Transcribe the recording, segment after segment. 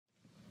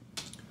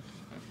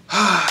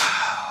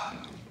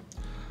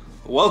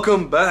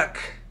Welcome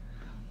back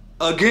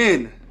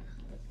again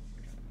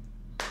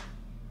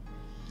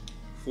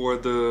for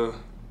the...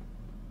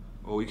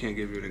 Oh, we can't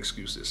give you an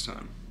excuse this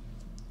time.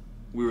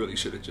 We really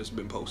should have just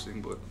been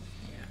posting, but...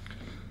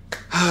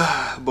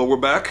 Yeah. But we're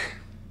back.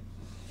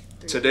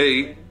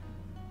 Today...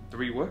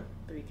 3 what?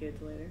 3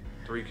 kids later.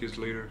 3 kids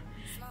later.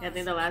 Yeah, I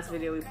think the last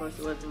video we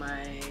posted was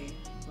my...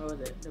 What was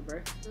it? The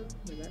birth?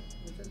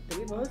 Did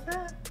we post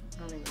that?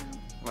 I don't even know.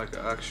 Like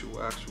an actual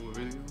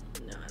video?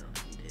 No, I don't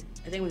think we did.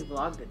 I think we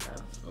vlogged it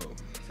though. Oh.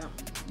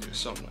 Something. Yeah,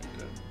 something like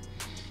that.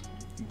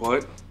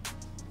 But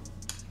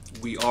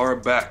we are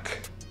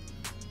back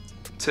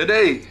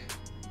today.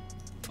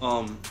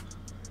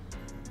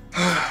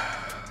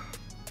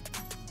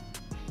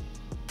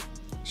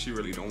 She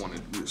really don't want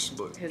to do this,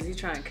 but because he's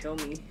trying to kill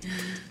me.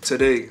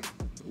 Today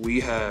we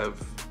have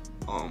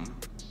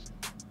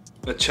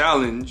a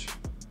challenge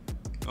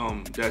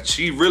that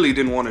she really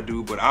didn't want to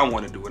do, but I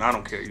want to do it. I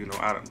don't care, you know.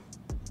 I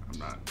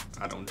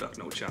don't duck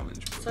no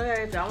challenge. Bro. So yeah,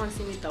 if y'all want to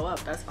see me throw up,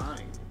 that's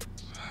fine.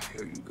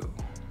 Here you go.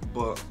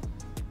 But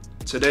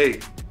today,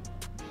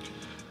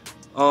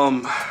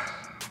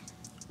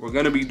 we're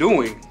gonna be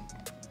doing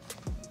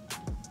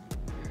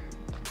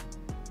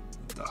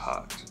the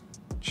hot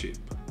chip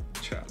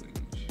challenge.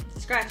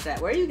 Scratch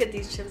that. Where do you get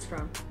these chips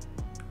from?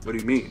 What do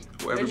you mean?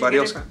 Where Where'd everybody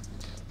you else? get it from?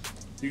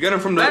 You get them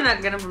from the... I'm not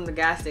getting them from the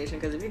gas station,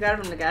 because if you got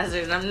it from the gas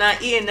station, I'm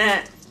not eating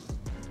that.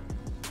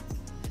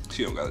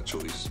 She don't got a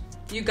choice.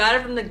 You got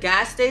it from the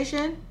gas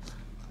station?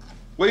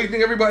 Where do you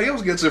think everybody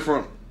else gets it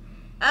from?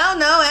 I don't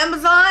know,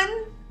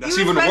 Amazon? That's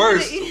even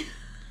worse.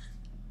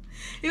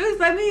 You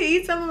expect me to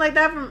eat something like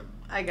that from...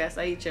 I guess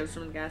I eat chips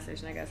from the gas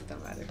station. I guess it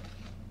don't matter.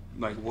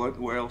 Like what?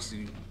 Where else do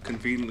you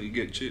conveniently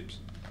get chips?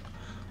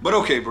 But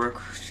okay, bro.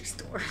 Grocery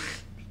store.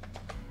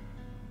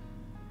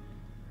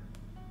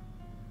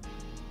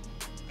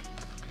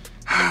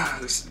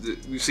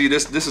 You see,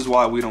 this is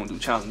why we don't do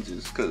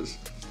challenges, because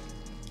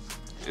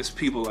it's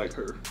people like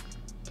her.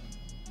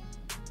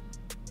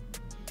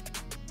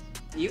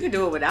 You can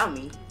do it without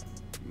me.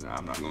 Nah,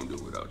 I'm not gonna do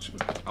it without you.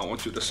 I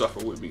want you to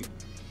suffer with me.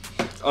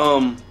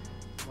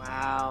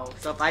 Wow.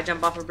 So if I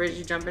jump off a bridge,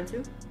 you jump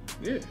into?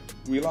 Yeah,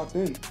 we locked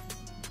in.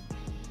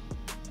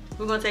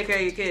 Who's gonna take care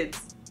of your kids?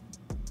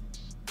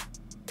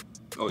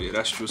 Oh yeah,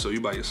 that's true. So you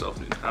by yourself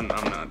then. I'm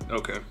not.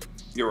 Okay,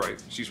 you're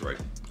right. She's right.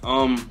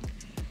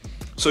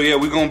 So yeah,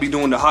 we're gonna be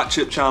doing the hot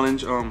chip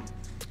challenge.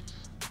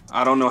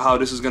 I don't know how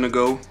this is gonna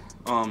go.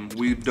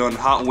 We've done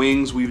hot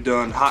wings, we've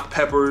done hot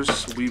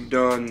peppers, we've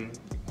done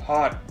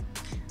hot...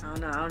 I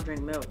don't know, I don't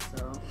drink milk,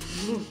 so...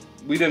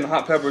 We did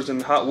hot peppers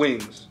and hot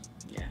wings.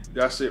 Yeah.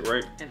 That's it,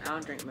 right? And I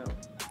don't drink milk.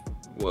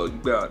 Well, you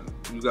got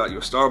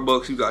your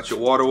Starbucks, you got your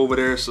water over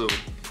there, so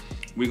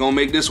we gonna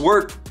make this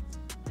work.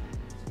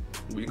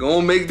 We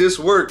gonna make this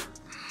work.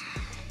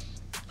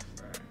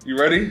 You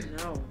ready?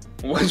 No.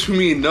 What you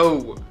mean,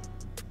 no?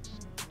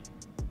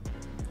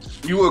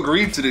 You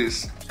agreed to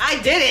this.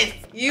 I did it.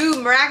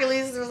 You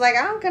miraculously was like,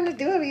 I'm gonna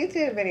do a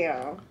YouTube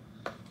video.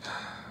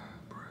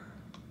 Bro,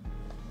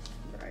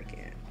 I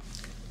can't.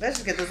 Let's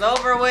just get this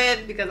over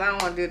with because I don't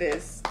want to do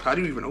this. How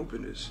do you even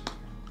open this?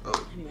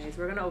 Oh. Anyways,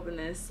 we're gonna open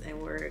this and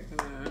we're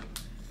gonna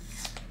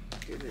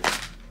do this.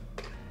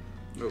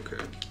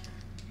 Okay.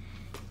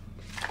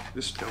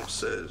 This don't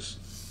says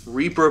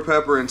Reaper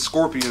pepper and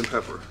Scorpion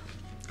pepper.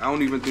 I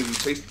don't even think we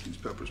tasted these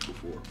peppers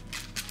before.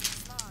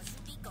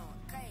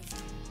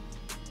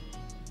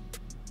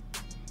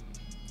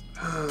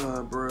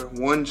 Bruh,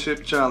 1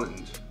 chip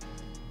challenge.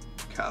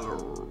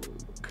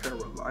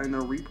 Carolina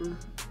Reaper.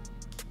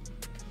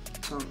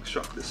 Tongue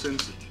shock the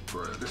senses,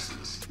 bruh.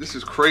 This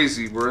is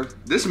crazy, bruh.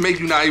 This make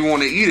you not even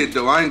want to eat it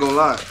though. I ain't gonna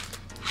lie.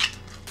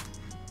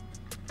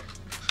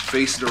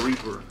 Face the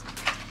Reaper.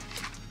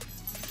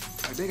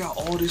 Like they got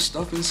all this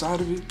stuff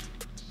inside of it.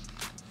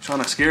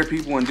 Trying to scare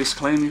people and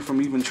disclaim you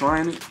from even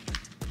trying it.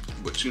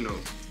 But you know,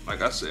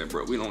 like I said,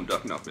 bro, we don't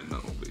duck nothing,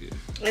 no. But yeah.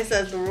 It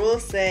says the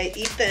rules say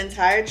eat the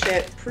entire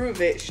chip,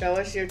 prove it, show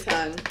us your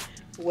tongue,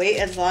 wait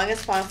as long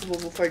as possible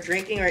before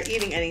drinking or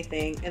eating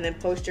anything, and then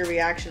post your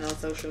reaction on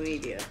social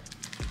media.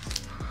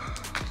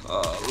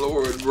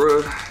 Lord,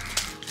 bruh.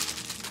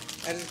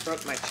 I just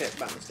broke my chip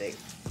by mistake.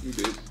 You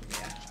did?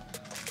 Yeah.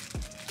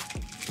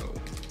 So,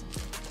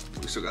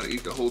 we still gotta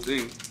eat the whole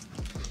thing.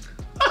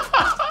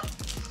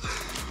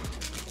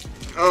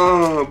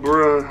 Oh,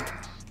 bruh.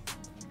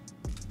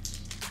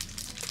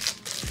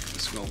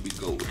 It's gonna be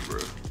gold,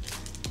 bruh.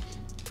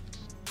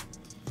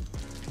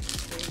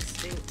 It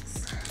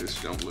stinks.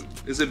 This don't look...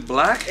 Is it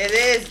black? It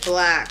is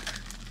black.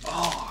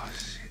 Oh,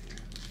 shit.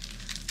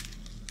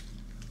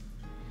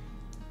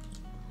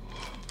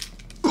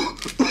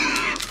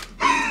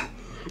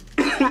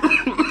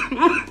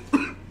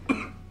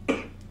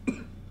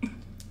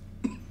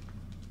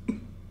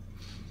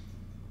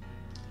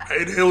 I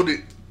inhaled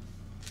it.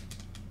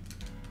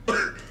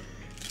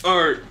 All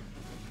right.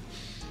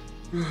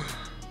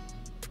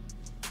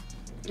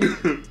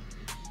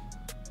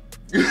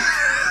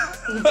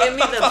 Give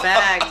me the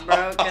bag,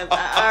 bro, because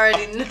I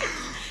already know.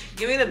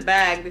 Give me the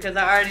bag because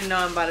I already know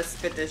I'm about to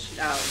spit this shit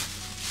out.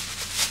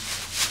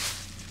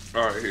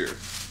 All right, here.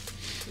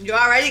 You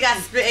already got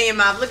spit in your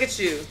mouth. Look at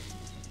you.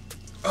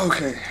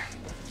 Okay.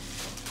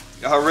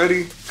 Y'all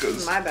ready?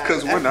 Cause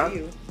we're not.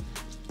 You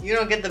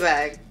don't get the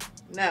bag.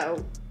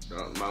 No.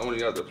 I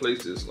only have to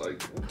place this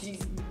like.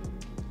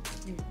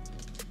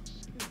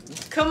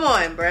 Come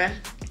on, bruh.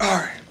 All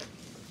right.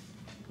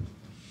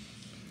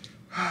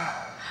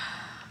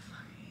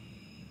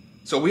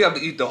 So we have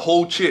to eat the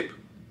whole chip.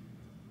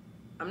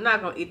 I'm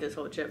not gonna eat this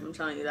whole chip. I'm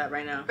telling you that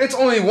right now. It's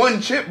only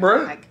one chip,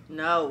 bruh. Like,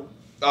 no.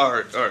 All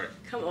right.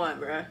 Come on,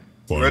 bruh.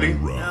 Ready?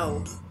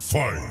 Round. No.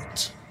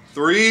 Fight.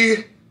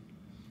 3,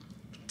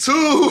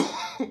 2,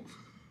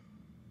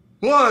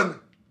 1.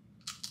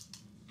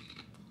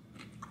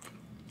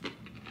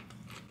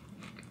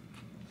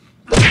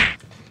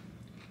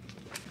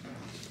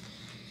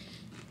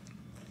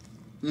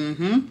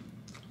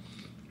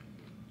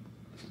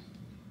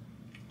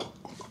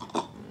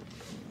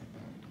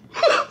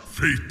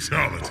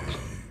 Fatality.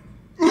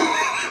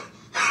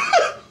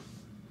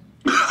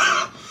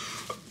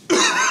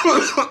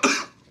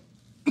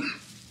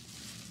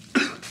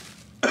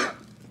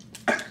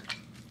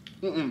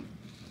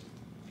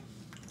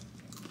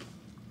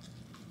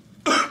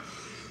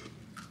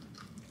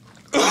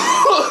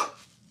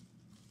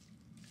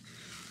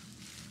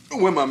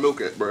 Where my milk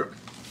at, bro?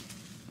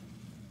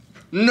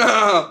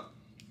 Nah.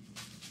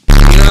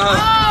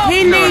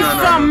 He needs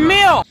some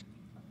milk.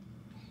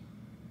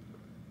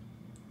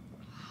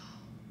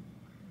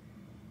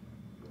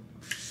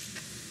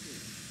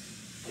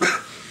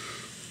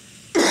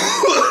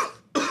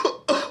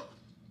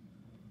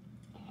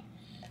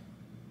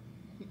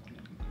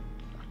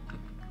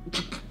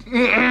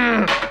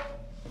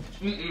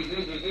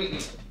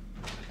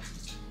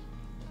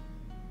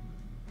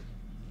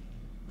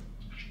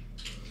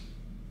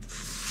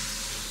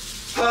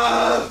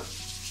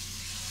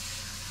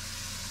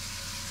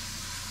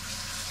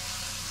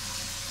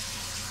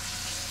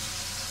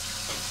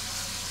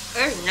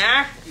 It's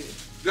nasty.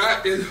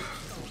 That is.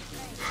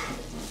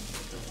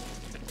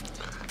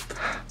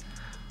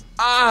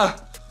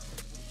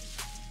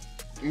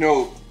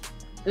 No.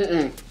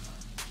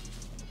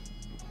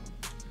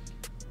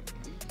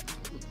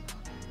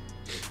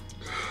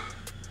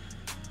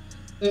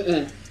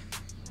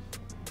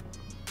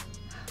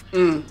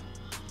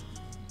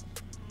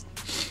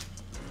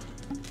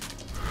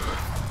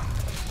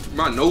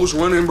 My nose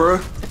running, bro.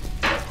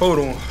 Hold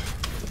on.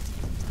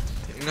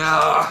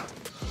 Nah.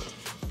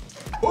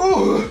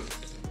 Ooh.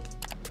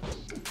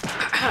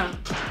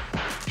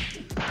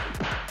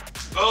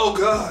 Oh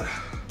God.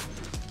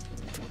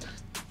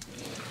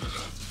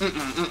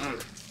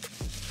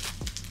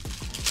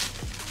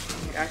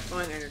 That's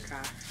going in the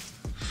car.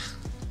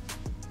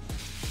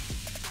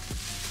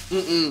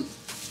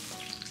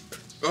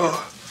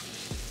 Oh.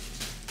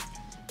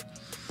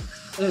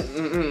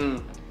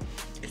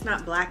 It's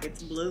not black,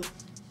 it's blue.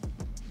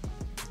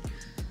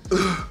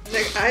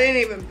 Like, I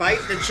didn't even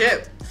bite the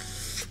chip.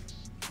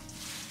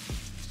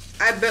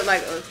 I bit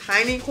like a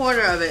tiny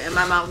corner of it and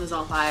my mouth is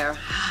on fire.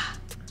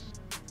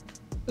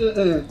 I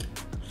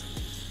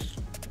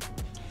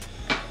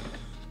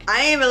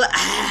didn't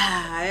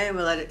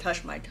even let it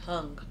touch my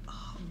tongue.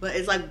 But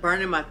it's like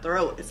burning my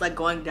throat. It's like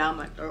going down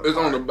my throat. It's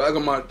on the back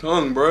of my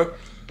tongue, bro.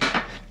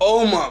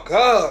 Oh my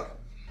God.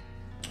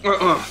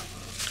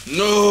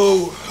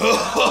 No.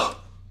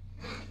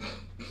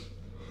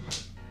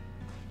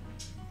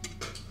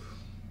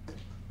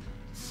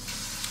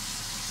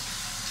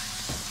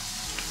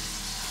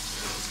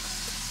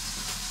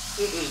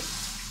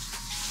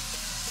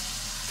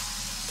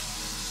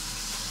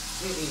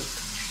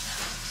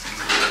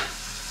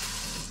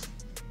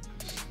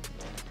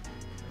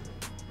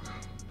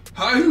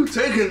 How are you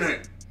taking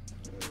that?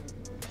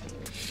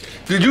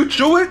 Did you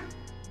chew it?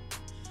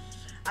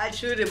 I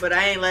chewed it, but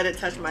I ain't let it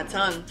touch my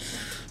tongue.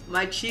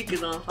 My cheek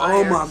is on fire.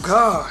 Oh my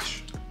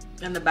gosh.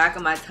 And the back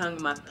of my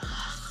tongue, my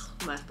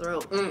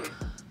throat.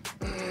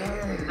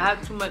 I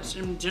have too much,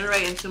 I'm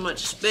generating too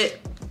much spit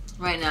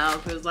right now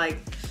because like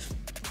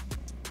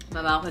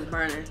my mouth is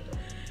burning.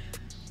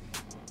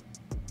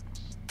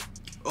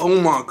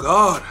 Oh my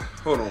God.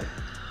 Hold on.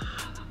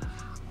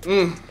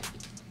 Yeah,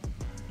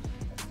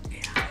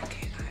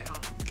 okay, I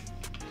don't.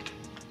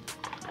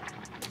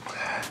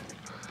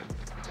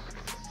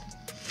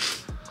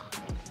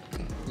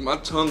 My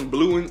tongue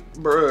blew in,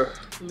 bruh.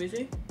 Let me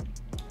see.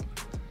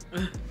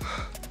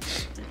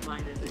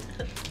 Mine isn't.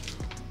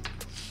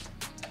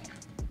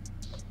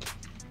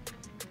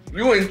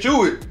 You ain't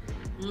chew it.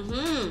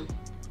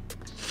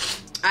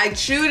 I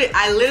chewed it.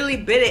 I literally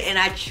bit it and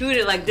I chewed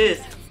it like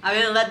this. I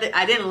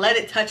didn't let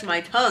it touch my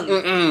tongue.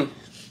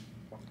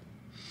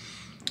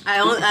 I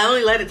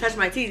only let it touch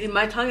my teeth.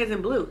 My tongue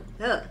isn't blue.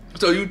 Ugh.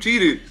 So you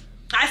cheated.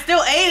 I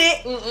still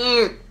ate it.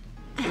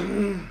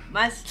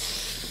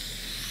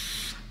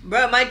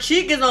 Bro, my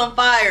cheek is on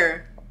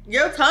fire.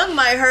 Your tongue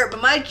might hurt,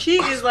 but my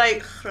cheek is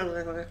like.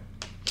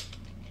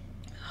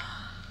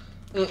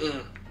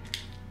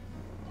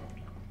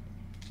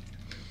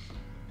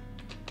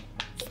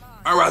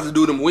 I'd rather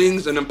do them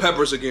wings and them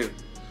peppers again.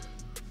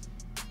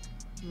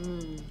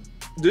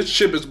 This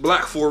chip is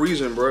black for a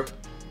reason, bro.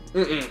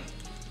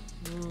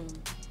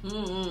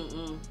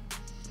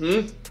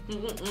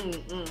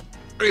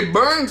 It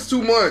burns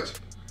too much.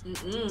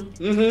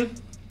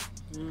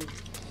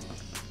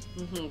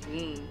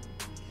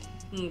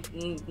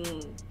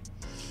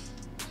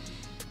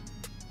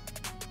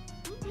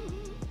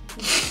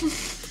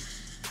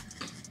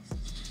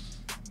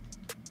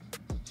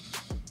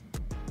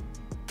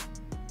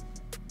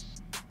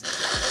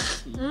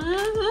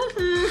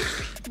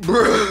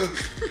 Bruh.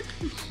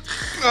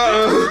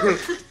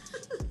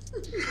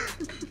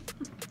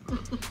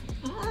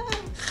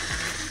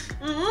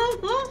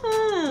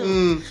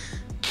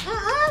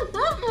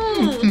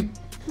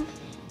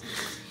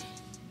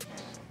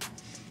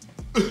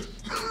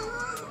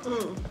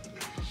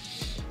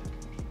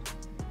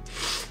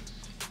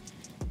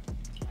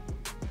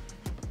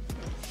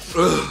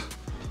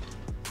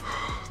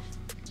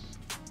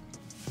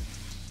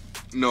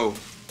 No.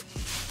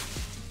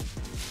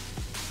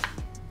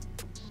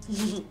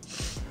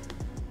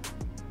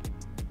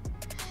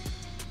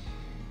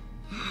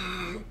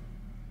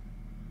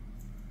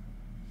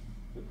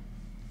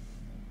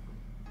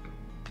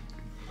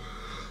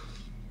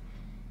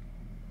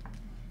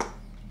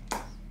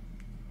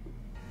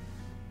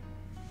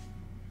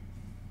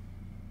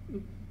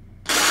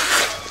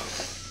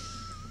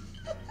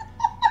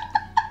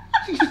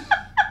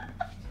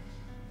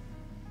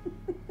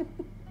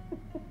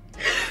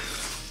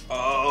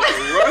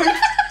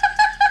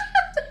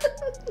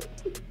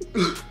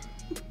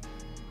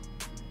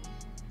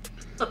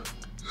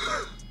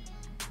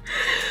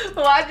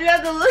 Why'd you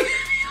have to look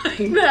at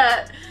me like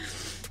that?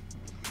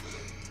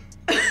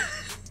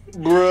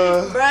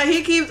 Bruh.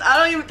 He keeps, I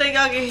don't even think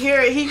y'all can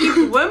hear it. He keeps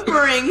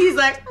whimpering. He's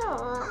like,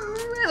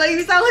 "Aw." Like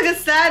you sound like a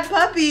sad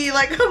puppy.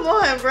 Like, come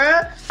on,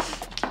 bruh.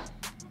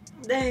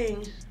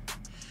 Dang.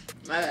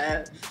 My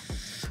bad.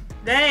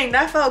 Dang,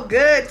 that felt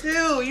good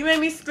too. You made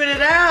me spit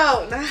it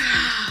out.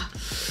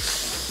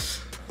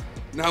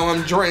 Now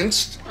I'm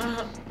drenched.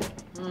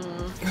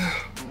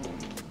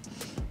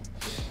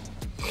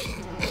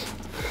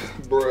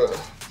 Bruh.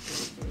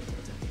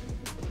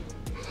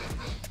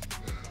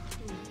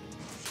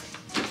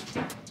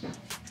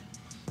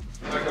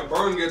 Like the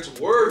burn gets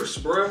worse,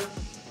 bruh.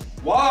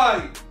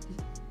 Why?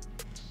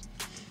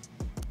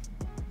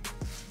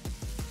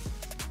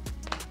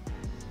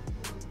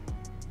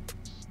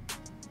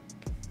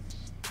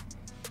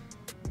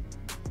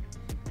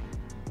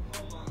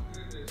 Oh my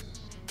goodness.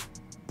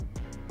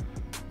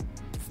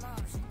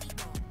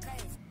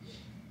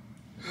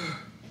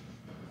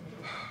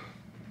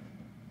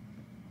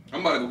 I'm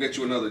about to go get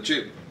you another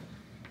chip.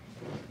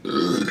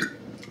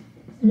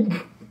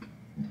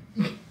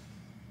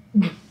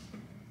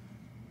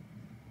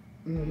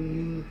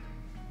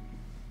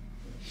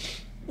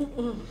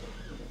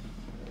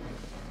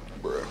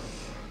 Bruh.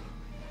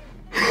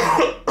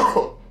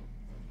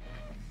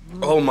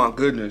 Oh my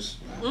goodness.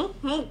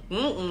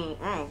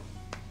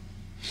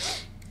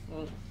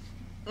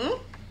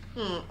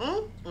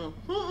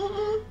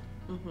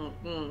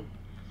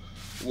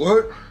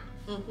 What?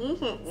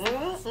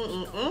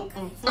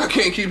 I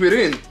can't keep it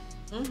in.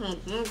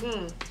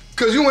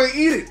 Cause you ain't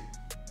eat it.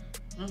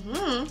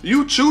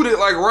 You chewed it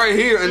like right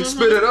here and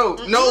spit it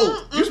out.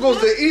 No, you're supposed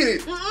to eat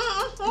it.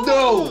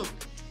 No.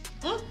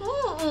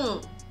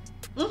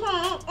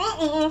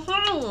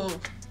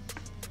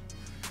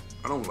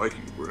 I don't like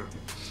you, bro.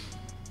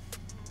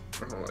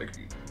 I don't like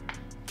you.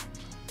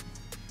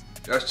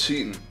 That's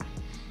cheating.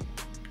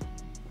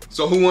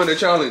 So who won the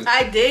challenge?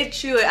 I did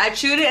chew it. I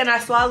chewed it and I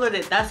swallowed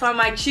it. That's why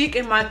my cheek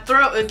and my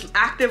throat is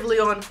actively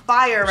on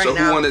fire right now. So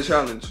who won the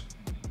challenge?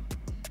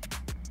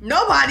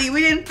 Nobody.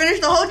 We didn't finish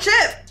the whole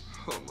chip.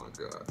 Oh my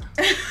God.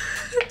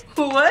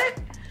 What?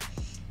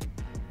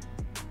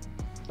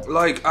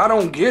 Like, I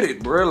don't get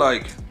it, bro.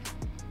 Like,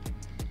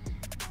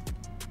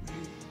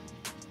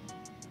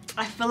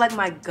 I feel like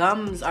my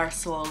gums are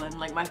swollen.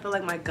 Like, I feel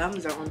like my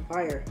gums are on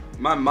fire.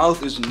 my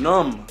mouth is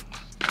numb.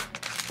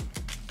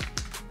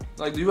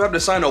 Like, do you have to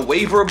sign a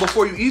waiver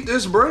before you eat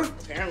this, bro?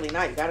 Apparently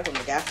not. You got it from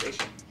the gas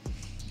station.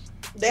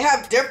 They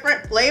have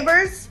different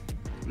flavors?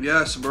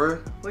 Yes, bro.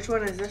 Which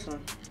one is this one?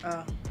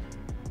 Oh.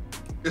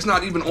 It's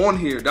not even on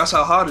here. That's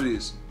how hot it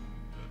is.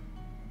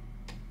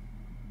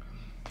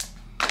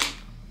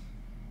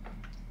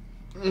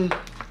 No,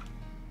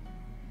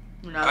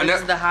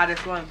 this is the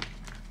hottest one.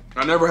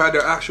 I never had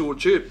the actual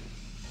chip.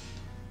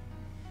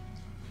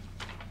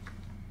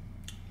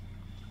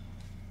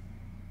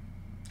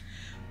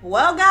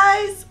 Well,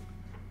 guys.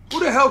 Who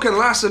the hell can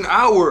last an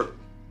hour?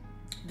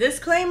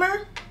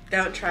 Disclaimer,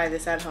 don't try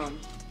this at home.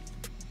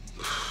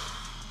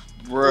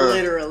 Bruh.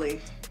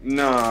 Literally.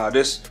 Nah,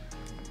 this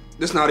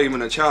not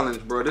even a challenge,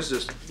 bro. This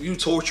is you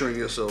torturing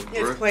yourself,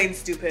 bro. It's plain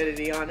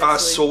stupidity, honestly. I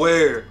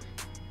swear.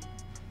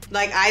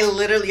 Like, I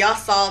literally, y'all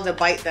saw the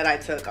bite that I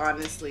took,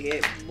 honestly.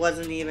 It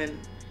wasn't even...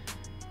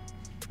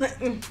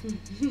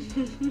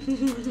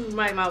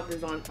 My mouth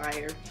is on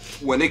fire.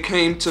 When it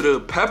came to the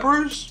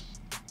peppers,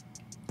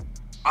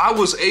 I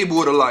was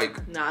able to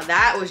like... Nah,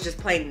 that was just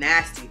plain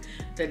nasty.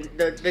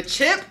 The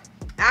chip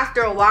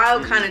after a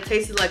while kind of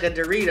tasted like a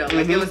Dorito.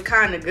 Like it was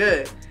kind of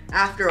good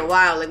after a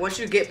while. Like once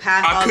you get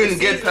past all the seasoning. I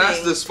couldn't get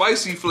past the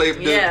spicy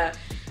flavor. Yeah.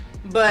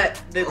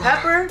 But the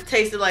pepper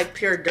tasted like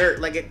pure dirt.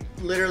 Like it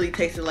literally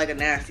tasted like a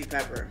nasty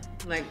pepper.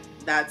 Like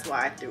that's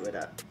why I threw it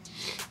up.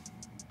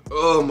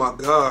 Oh my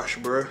gosh,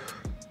 bro.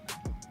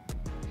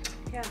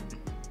 Yeah.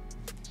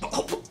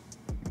 Oh.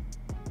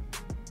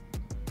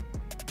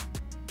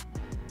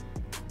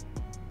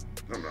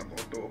 I'm not gonna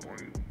throw up on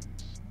you.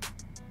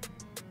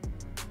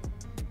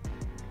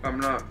 I'm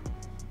not.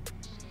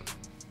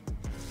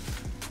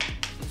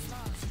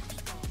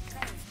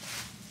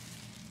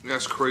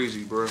 That's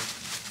crazy, bro.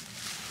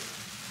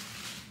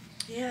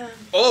 Yeah.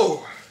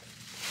 Oh.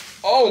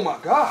 Oh my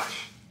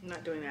gosh. I'm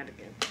not doing that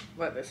again.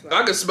 What, the spice?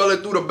 I can smell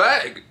it through the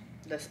bag.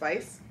 The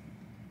spice?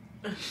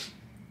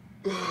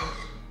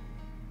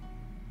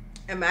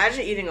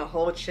 Imagine eating a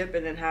whole chip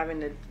and then having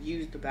to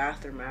use the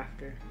bathroom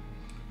after.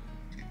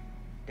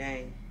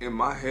 Dang. In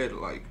my head,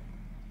 like,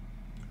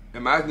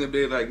 imagine if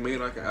they like made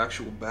like an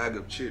actual bag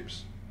of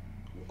chips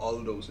with all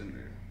of those in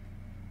there.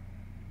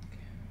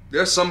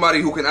 There's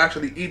somebody who can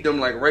actually eat them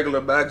like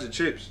regular bags of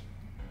chips.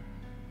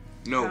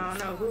 No. I don't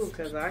know who,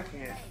 because I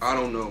can't. I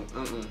don't know.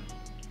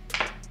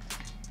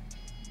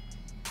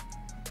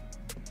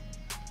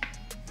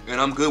 And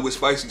I'm good with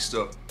spicy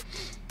stuff.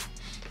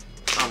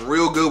 I'm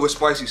real good with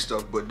spicy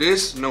stuff. But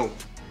this, no.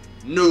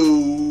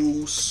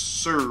 No,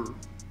 sir.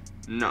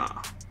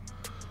 Nah.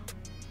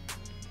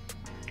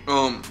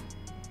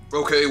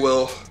 Okay,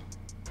 well.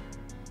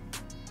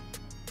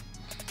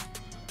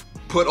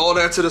 Put all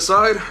that to the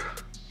side.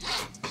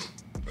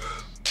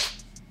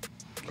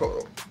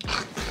 Hold on.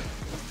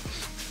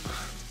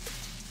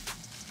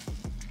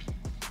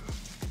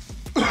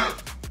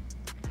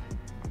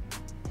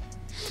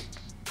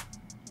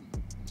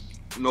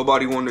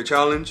 Nobody won the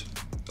challenge.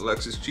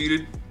 Alexis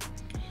cheated.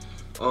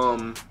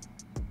 Bro,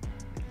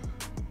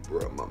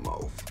 my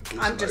mouth.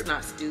 I'm just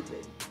not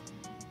stupid.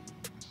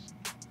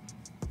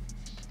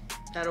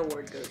 That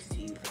award goes to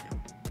you,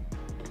 fam.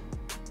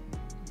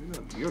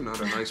 You're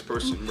not a nice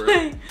person,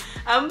 bro.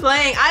 I'm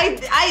playing.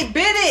 I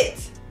bit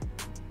it,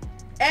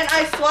 and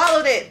I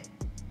swallowed it.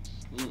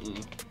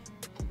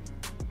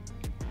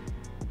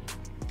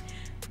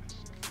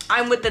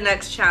 I'm with the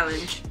next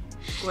challenge.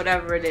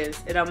 Whatever it is.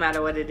 It don't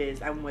matter what it is.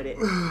 I'm with it.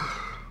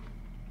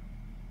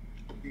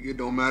 It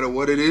don't matter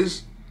what it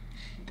is?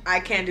 I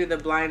can't do the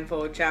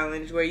blindfold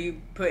challenge where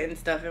you putting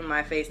stuff in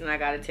my face and I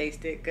gotta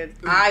taste it because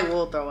I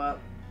will throw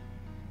up.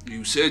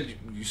 You said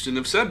you shouldn't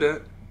have said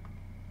that.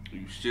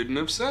 You shouldn't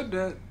have said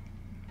that.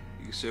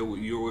 You said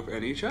you're with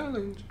any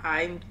challenge.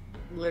 I'm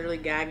literally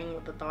gagging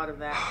with the thought of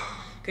that.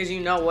 Because you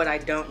know what I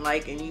don't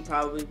like and you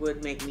probably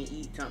would make me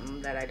eat something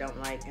that I don't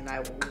like and I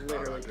will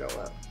literally throw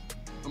up.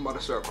 I'm about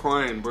to start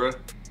crying, bruh.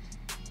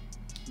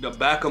 The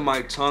back of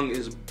my tongue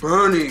is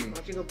burning. Why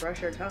don't you go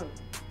brush your tongue?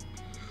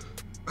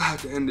 I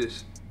have to end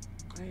this.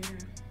 Oh,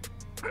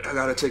 yeah. I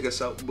gotta take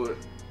us out, but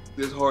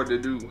it's hard to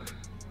do.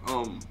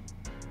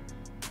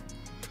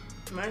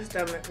 My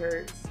stomach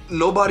hurts.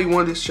 Nobody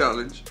won this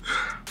challenge.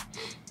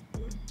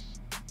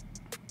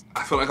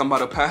 I feel like I'm about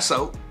to pass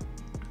out.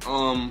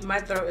 My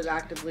throat is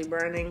actively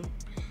burning.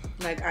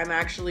 Like I'm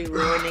actually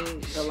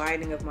ruining the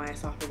lining of my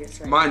esophagus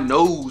right My now.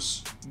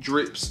 nose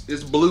drips.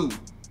 It's blue.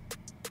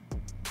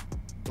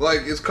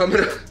 Like it's coming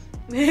out.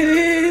 It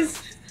is.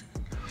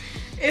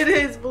 It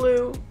is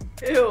blue.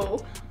 Ew.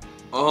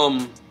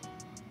 I'm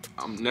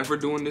never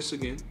doing this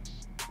again.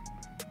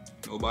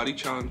 Nobody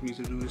challenged me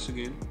to do this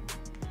again.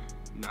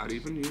 Not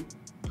even you.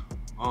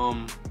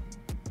 I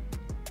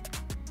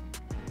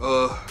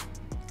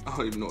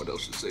don't even know what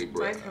else to say,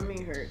 bro. My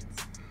tummy hurts.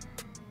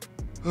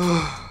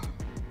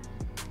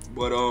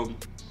 But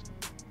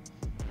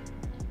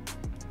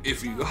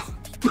if you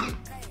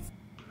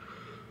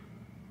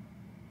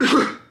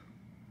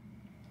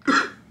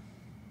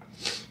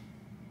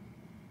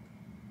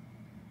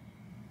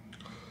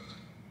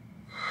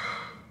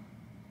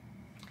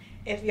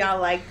if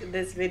y'all liked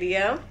this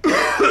video,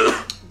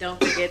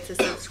 don't forget to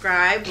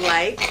subscribe,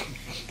 like,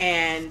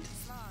 and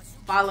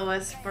follow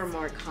us for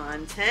more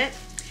content.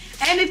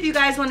 And if you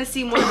guys want to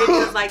see more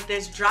videos like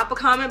this, drop a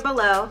comment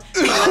below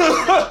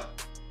to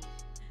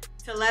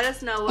let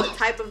us know what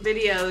type of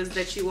videos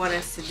that you want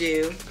us to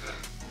do,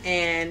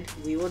 and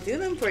we will do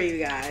them for you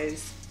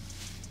guys.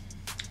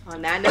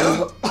 On that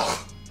note,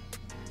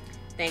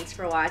 thanks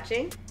for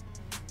watching.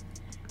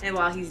 And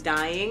while he's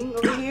dying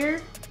over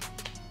here,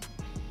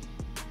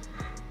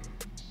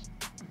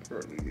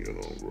 leave me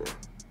alone, bro.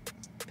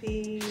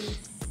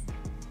 peace.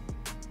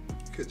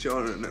 Catch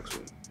y'all in the next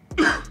one.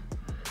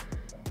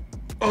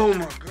 Oh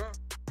my God.